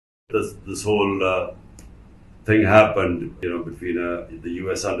this whole thing happened, between the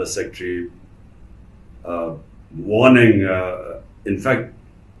U.S. Undersecretary warning, in fact,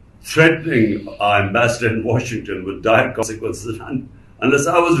 threatening our ambassador in Washington with dire consequences unless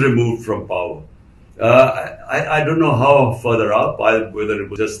I was removed from power. I don't know how further up, whether it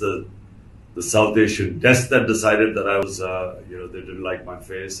was just the South Asian desk that decided that I was, they didn't like my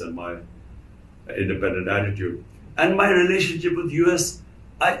face and my independent attitude. And my relationship with US,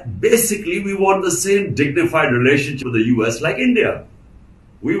 basically we want the same dignified relationship with the US like India.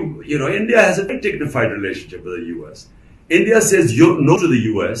 India has a very dignified relationship with the US. India says no to the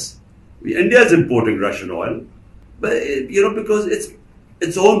US. India is importing Russian oil, but because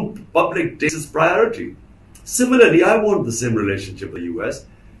its own public takes its priority. Similarly, I want the same relationship with the US.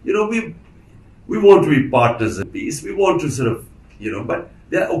 We want to be partners in peace. We want to but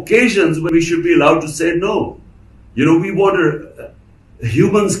there are occasions when we should be allowed to say no.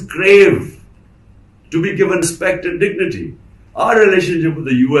 Humans crave to be given respect and dignity. Our relationship with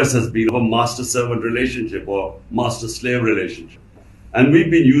the US has been a master-servant relationship or master-slave relationship. And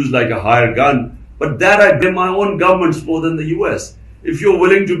we've been used like a hired gun. But that I blame my own governments more than the US. If you're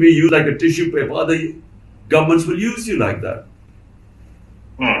willing to be used like a tissue paper, other governments will use you like that.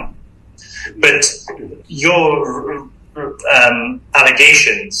 But your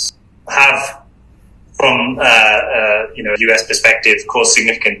allegations have, from US perspective, caused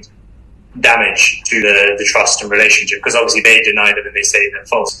significant damage to the trust and relationship, because obviously they deny them and they say they're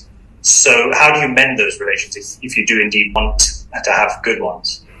false. So how do you mend those relations if you do indeed want to have good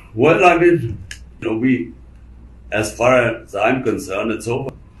ones? Well, I mean, as far as I'm concerned, it's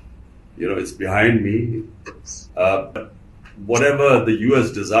over. It's behind me. But whatever the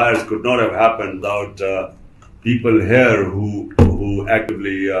US desires could not have happened without people here who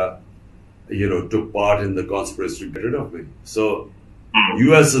actively, took part in the conspiracy to get rid of me. So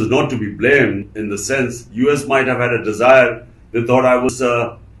US is not to be blamed in the sense US might have had a desire. They thought I was,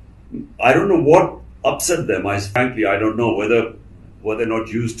 I don't know what upset them. Frankly, I don't know were they not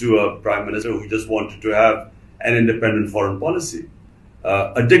used to a prime minister who just wanted to have an independent foreign policy,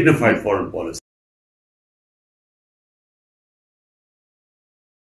 a dignified foreign policy.